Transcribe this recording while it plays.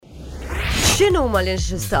X'inhu ma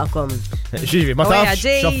l-initials tagħkom? Xivi, ma tafx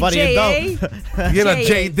xaffarijiet daw. Jena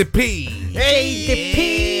JDP.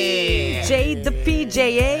 JDP,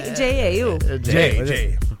 JA, ju. J.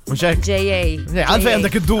 JA. Għalfej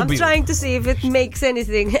għandek id-dubi. I'm trying to see if it makes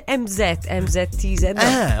anything. MZ, TZ,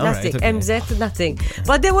 nothing. MZ, nothing.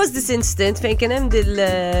 But there was this instant fejn kien hemm dil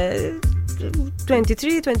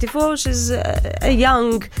 23, 24, she's a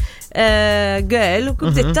young girl who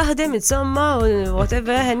kuntet taħdem insomma,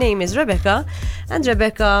 whatever, her name is Rebecca, and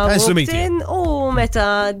Rebecca walked in,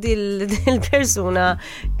 meta dil-persuna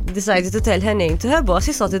decided to tell her name to her boss,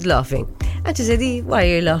 he started laughing. And she said, why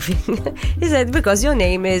are you laughing? He said, because your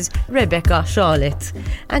name is Rebecca Charlotte.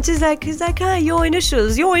 And he's like, your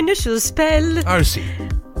initials spell RC.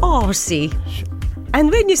 And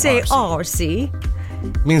when you say RC,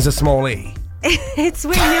 means a small E. It's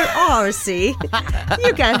when you're RC,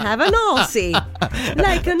 you can have an RC.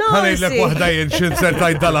 Like an RC. Ħanejlek wahda jinxin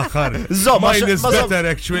sertajt dal-axħar. Mine is better,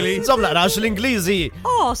 actually. Zom laqrax l-Ingliżi.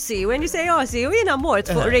 RC, when you say RC, u jena mort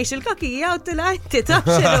fuq Rachel Kakija u tilajti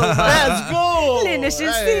taħxinu. Let's go!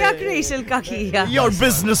 L-initials tijak Rachel Kakija. Your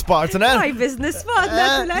business partner. My business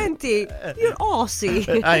partner tilajti. You're RC.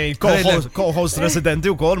 Co-host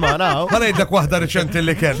residenti u kol maħna. Ħanejlek wahda reċenti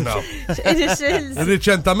li kellna. Initials.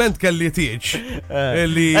 Reċentament kelli tiġ.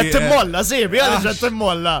 Timmolla, sibi, għalix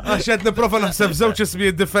timmolla. Għaxet niprofa naħseb zewċ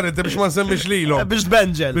ismijiet differenti biex ma nsemmix lilhom. Biex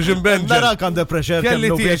tbenġel. Biex nbenġel. Nara kan depression,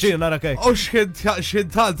 kellu pjaċir, nara kej. U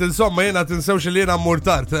xħidħalt, insomma, jena tinsewx li jena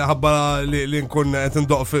murtart, ħabba li nkun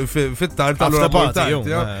tindoq fit-tart, għallura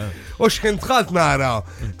murtart. U xħidħalt nara,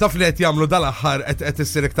 taf li għet jamlu dal-axħar, għet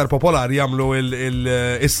issir iktar popolari, jamlu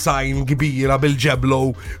il-sajn kbira bil-ġeblo,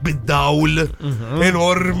 bid-dawl,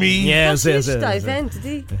 enormi. Yes. Ta' event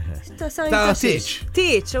di? Ta'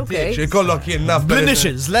 Teach, okay. Kollok jien naf.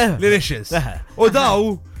 L-initials, le? L-initials. U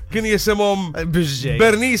daw kien jisimhom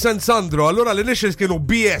Bernice and Sandro, allora l-initials kienu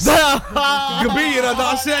BS. Kbira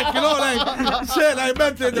da' sekk, xela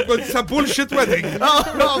jment kont sa' bullshit wedding.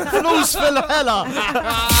 Flus fil-ħela.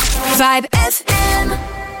 Vibe FM.